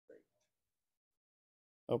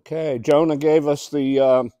Okay, Jonah gave us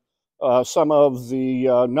the some of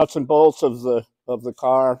the nuts and bolts of the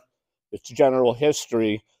car, its general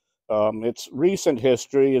history. Its recent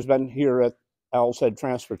history has been here at Owl's Head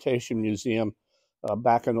Transportation Museum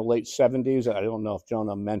back in the late 70s. I don't know if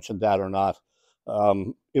Jonah mentioned that or not.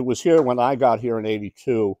 It was here when I got here in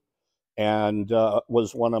 '82 and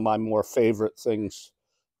was one of my more favorite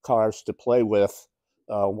cars to play with.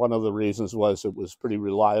 One of the reasons was it was pretty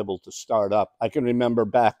reliable to start up. I can remember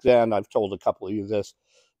back then, I've told a couple of you this,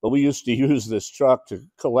 but we used to use this truck to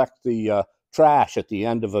collect the trash at the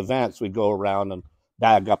end of events. We'd go around and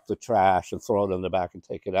bag up the trash and throw it in the back and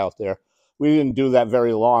take it out there. We didn't do that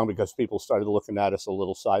very long because people started looking at us a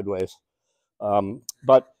little sideways.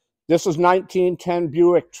 But this is 1910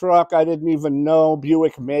 Buick truck. I didn't even know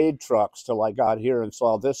Buick made trucks till I got here and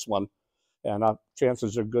saw this one. And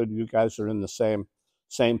chances are good you guys are in the same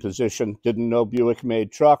position. Didn't know Buick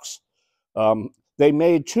made trucks. They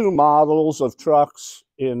made two models of trucks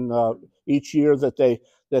in each year that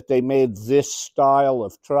they made this style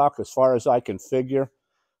of truck, as far as I can figure.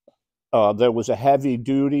 There was a heavy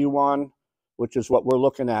duty one, which is what we're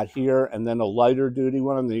looking at here, and then a lighter duty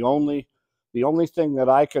one. And the only thing that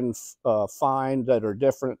I can find that are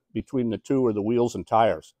different between the two are the wheels and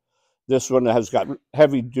tires. This one has got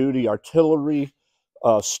heavy duty artillery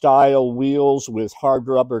style wheels with hard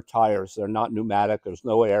rubber tires. They're not pneumatic. There's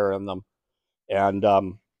no air in them. And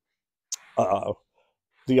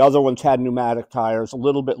the other ones had pneumatic tires, a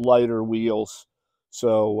little bit lighter wheels.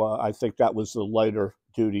 So I think that was the lighter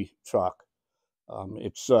duty truck.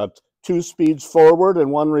 It's 2 speeds forward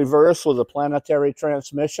and 1 reverse with a planetary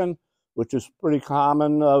transmission, which is pretty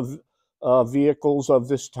common of vehicles of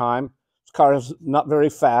this time. This car is not very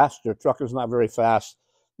fast. Your truck is not very fast,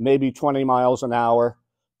 maybe 20 miles an hour,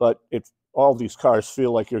 but all these cars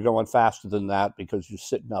feel like you're going faster than that because you're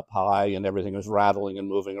sitting up high and everything is rattling and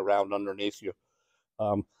moving around underneath you.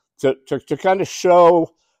 To kind of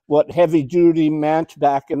show what heavy duty meant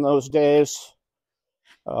back in those days,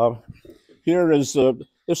 this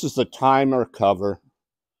is the timer cover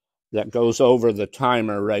that goes over the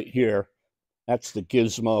timer right here. That's the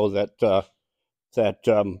gizmo that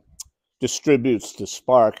distributes the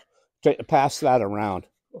spark. Pass that around.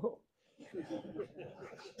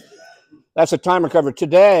 That's a timer cover.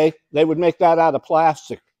 Today, they would make that out of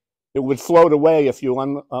plastic. It would float away if you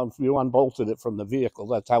unbolted it from the vehicle.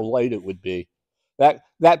 That's how light it would be.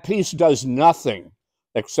 That piece does nothing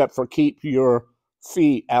except for keep your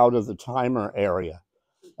feet out of the timer area.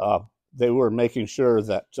 They were making sure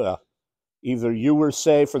that either you were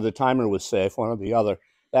safe or the timer was safe, one or the other.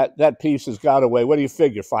 That piece has got away. What do you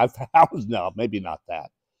figure? 5 pounds? No, maybe not that.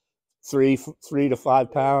 3 to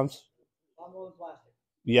 5 pounds. A lot more than plastic.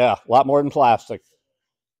 Yeah, a lot more than plastic.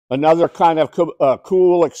 Another kind of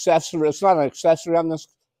cool accessory. It's not an accessory on this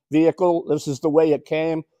vehicle. This is the way it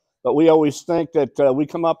came. But we always think that we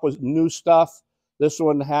come up with new stuff. This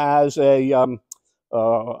one has a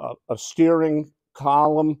steering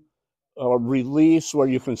column release where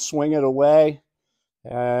you can swing it away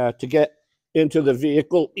to get into the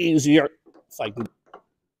vehicle easier. If I can.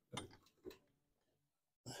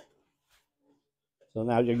 So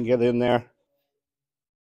now you can get in there.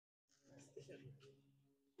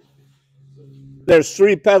 There's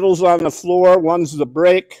 3 pedals on the floor. One's the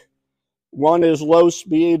brake, one is low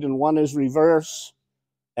speed, and one is reverse.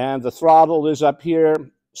 And the throttle is up here.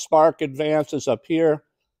 Spark advance is up here.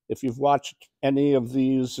 If you've watched any of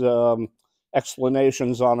these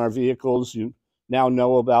explanations on our vehicles, you now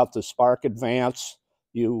know about the spark advance.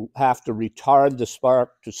 You have to retard the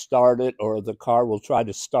spark to start it, or the car will try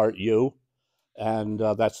to start you. And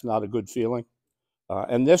that's not a good feeling.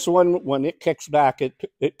 And this one, when it kicks back,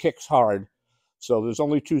 it kicks hard. So there's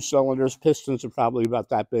only 2 cylinders. Pistons are probably about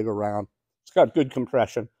that big around. It's got good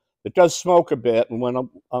compression. It does smoke a bit, and when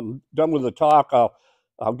I'm done with the talk,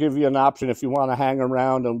 I'll give you an option if you want to hang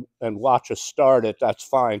around and watch us start it. That's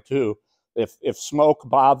fine too. If smoke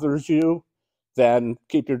bothers you, then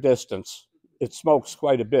keep your distance. It smokes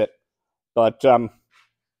quite a bit, but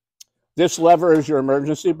this lever is your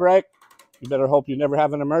emergency brake. You better hope you never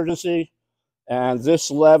have an emergency. And this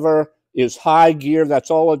lever is high gear. That's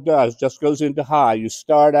all it does, just goes into high. You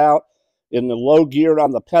start out in the low gear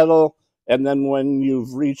on the pedal, and then when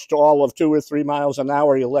you've reached all of 2 or 3 miles an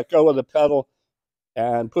hour, you let go of the pedal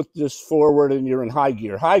and put this forward, and you're in high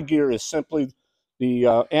gear. High gear is simply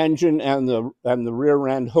the engine and the rear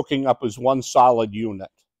end hooking up as one solid unit.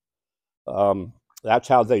 That's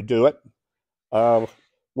how they do it.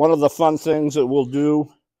 One of the fun things that we'll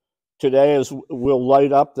do today is we'll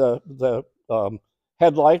light up the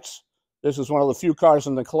headlights. This is one of the few cars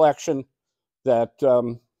in the collection that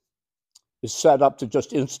is set up to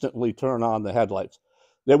just instantly turn on the headlights.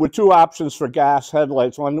 There were two options for gas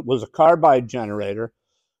headlights. One was a carbide generator,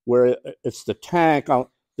 where it's the tank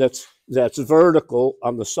that's vertical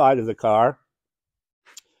on the side of the car,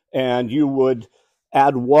 and you would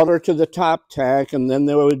add water to the top tank, and then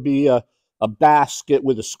there would be a basket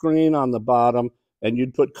with a screen on the bottom, and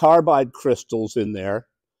you'd put carbide crystals in there.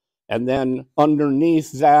 And then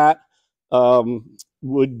underneath that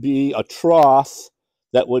would be a trough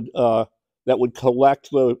that would collect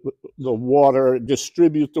the water,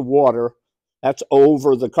 distribute the water. That's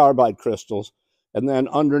over the carbide crystals. And then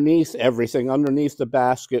underneath everything, underneath the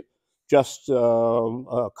basket, just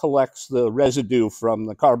collects the residue from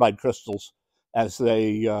the carbide crystals as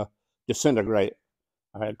they disintegrate.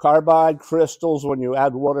 All right, carbide crystals, when you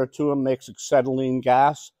add water to them, makes acetylene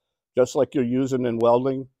gas, just like you're using in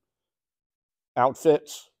welding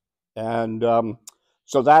outfits. And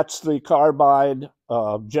so that's the carbide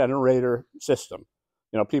generator system.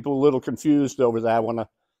 You know, people are a little confused over that when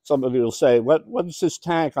somebody will say, what is this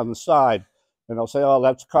tank on the side? And I'll say, oh,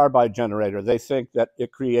 that's a carbide generator. They think that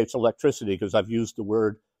it creates electricity because I've used the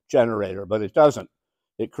word generator, but it doesn't.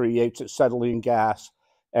 It creates acetylene gas,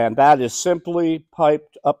 and that is simply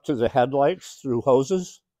piped up to the headlights through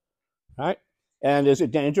hoses, right? And is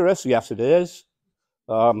it dangerous? Yes, it is.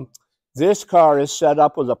 This car is set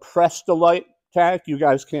up with a Prestolite tank. You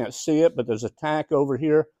guys can't see it, but there's a tank over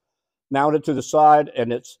here mounted to the side,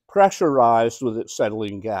 and it's pressurized with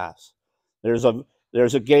acetylene gas. There's a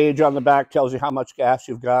gauge on the back, tells you how much gas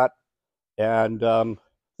you've got, and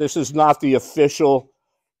this is not the official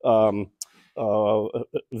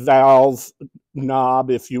valve knob,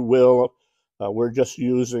 if you will. We're just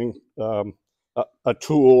using a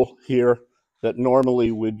tool here that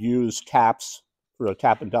normally would use taps for a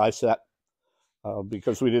tap and die set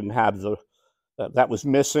because we didn't have that was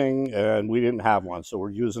missing, and we didn't have one, so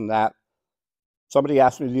we're using that. Somebody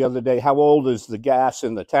asked me the other day, how old is the gas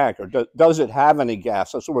in the tank, or does it have any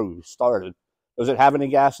gas? That's where we started. Does it have any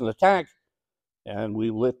gas in the tank? And we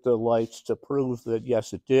lit the lights to prove that,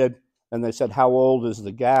 yes, it did. And they said, how old is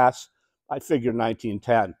the gas? I figured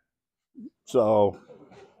 1910. So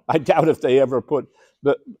I doubt if they ever put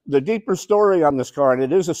the deeper story on this car, and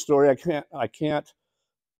it is a story. I can't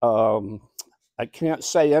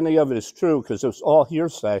say any of it is true because it's all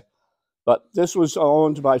hearsay. But this was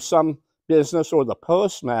owned by some business or the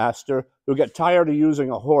postmaster who got tired of using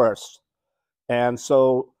a horse. And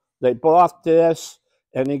so they bought this,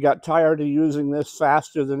 and he got tired of using this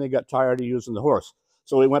faster than he got tired of using the horse.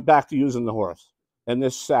 So he went back to using the horse. And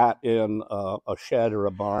this sat in a shed or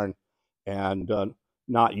a barn and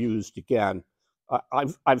not used again.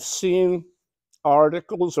 I've seen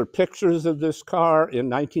articles or pictures of this car in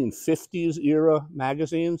 1950s era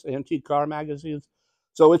magazines, antique car magazines.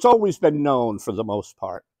 So it's always been known for the most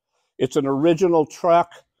part. It's an original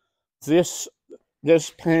truck. This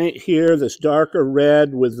paint here, this darker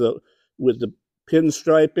red with the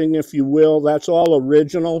pinstriping, if you will, that's all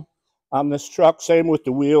original on this truck. Same with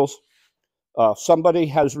the wheels. Somebody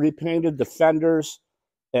has repainted the fenders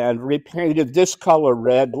and repainted this color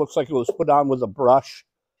red. Looks like it was put on with a brush.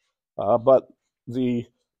 But the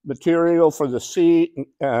material for the seat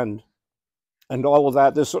and all of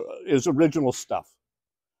that, this is original stuff.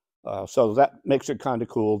 So that makes it kind of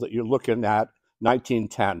cool that you're looking at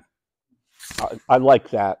 1910. I like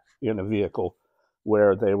that in a vehicle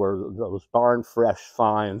where they were those barn fresh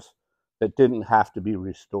finds that didn't have to be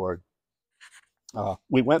restored.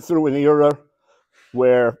 We went through an era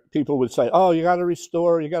where people would say, oh, you got to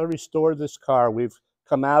restore this car. We've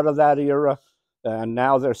come out of that era, and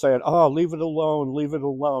now they're saying, oh, leave it alone, leave it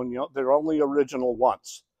alone. You know, they're only original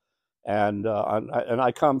once. And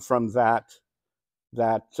I come from that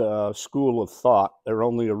school of thought. They're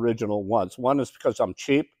only original once. One is because I'm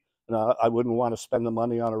cheap, and I wouldn't want to spend the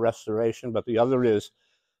money on a restoration, but the other is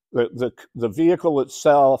the vehicle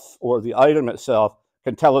itself or the item itself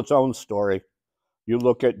can tell its own story. You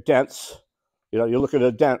look at dents, you look at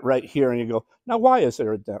a dent right here and you go, now why is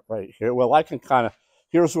there a dent right here? Well, I can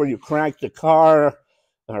here's where you crank the car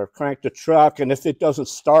or crank the truck, and if it doesn't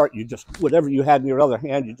start, you just, whatever you had in your other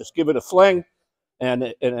hand, you just give it a fling, and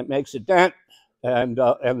it makes a dent, and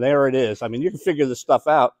there it is. I mean, you can figure this stuff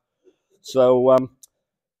out. So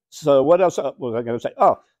what else was I going to say?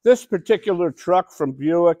 Oh, this particular truck from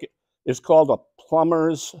Buick is called a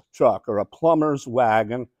plumber's truck or a plumber's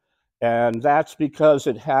wagon, and that's because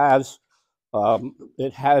it has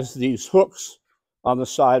these hooks on the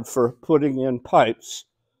side for putting in pipes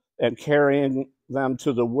and carrying them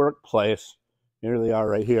to the workplace. Here they are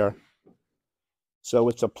right here. So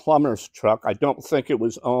it's a plumber's truck. I don't think it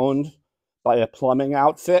was owned by a plumbing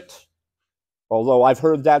outfit. Although I've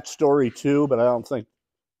heard that story too, but I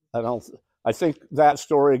think that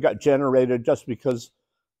story got generated just because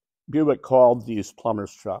Buick called these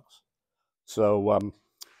plumbers trucks. So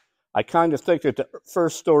I kind of think that the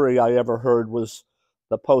first story I ever heard was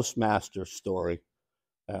the postmaster story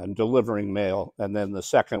and delivering mail, and then the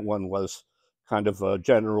second one was kind of a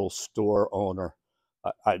general store owner.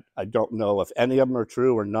 I don't know if any of them are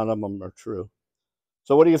true or none of them are true.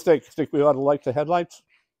 So what do you think? Think we ought to light the headlights?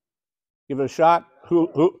 Give it a shot? Who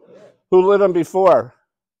lit them before?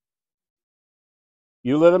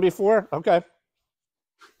 You lit them before? Okay.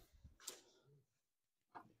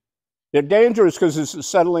 They're dangerous because it's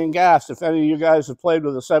acetylene gas. If any of you guys have played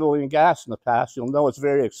with acetylene gas in the past, you'll know it's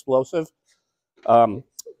very explosive.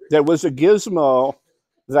 There was a gizmo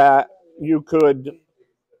that you could,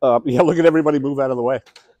 yeah, look at everybody move out of the way.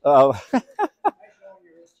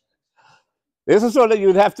 This is what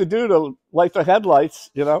you'd have to do to light the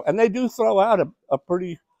headlights, you know, and they do throw out a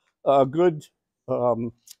pretty good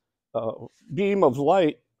beam of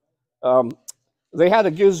light. They had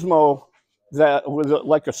a gizmo that was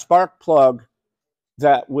like a spark plug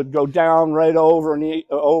that would go down right over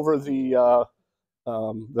the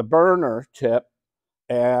burner tip,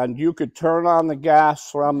 and you could turn on the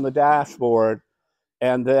gas from the dashboard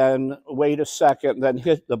and then wait a second, then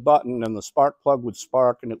hit the button, and the spark plug would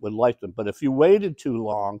spark and it would light them. But if you waited too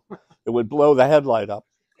long, it would blow the headlight up.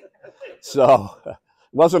 So it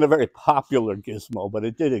wasn't a very popular gizmo, but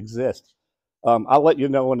it did exist. I'll let you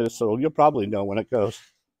know when it's, so you'll probably know when it goes.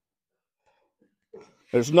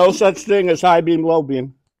 There's no such thing as high beam, low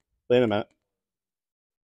beam. Wait a minute.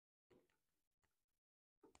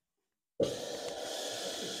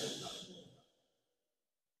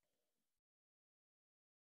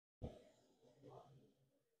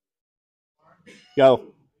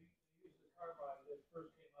 Go.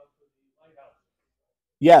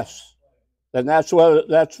 Yes, and that's what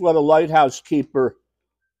a lighthouse keeper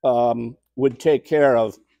would take care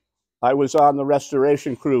of. I was on the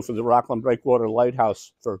restoration crew for the Rockland Breakwater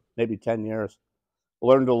Lighthouse for maybe 10 years.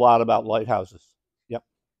 Learned a lot about lighthouses. Yep.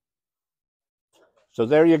 So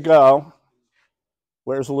there you go.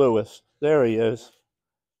 Where's Lewis? There he is.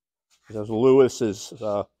 There's Lewis's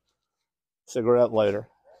cigarette lighter.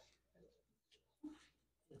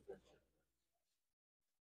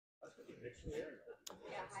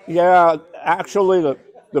 Yeah, actually,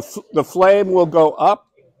 the flame will go up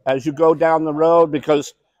as you go down the road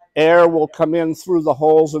because air will come in through the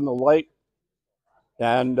holes in the light,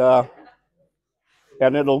 and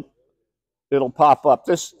it'll pop up.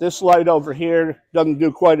 This light over here doesn't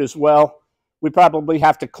do quite as well. We probably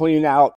have to clean out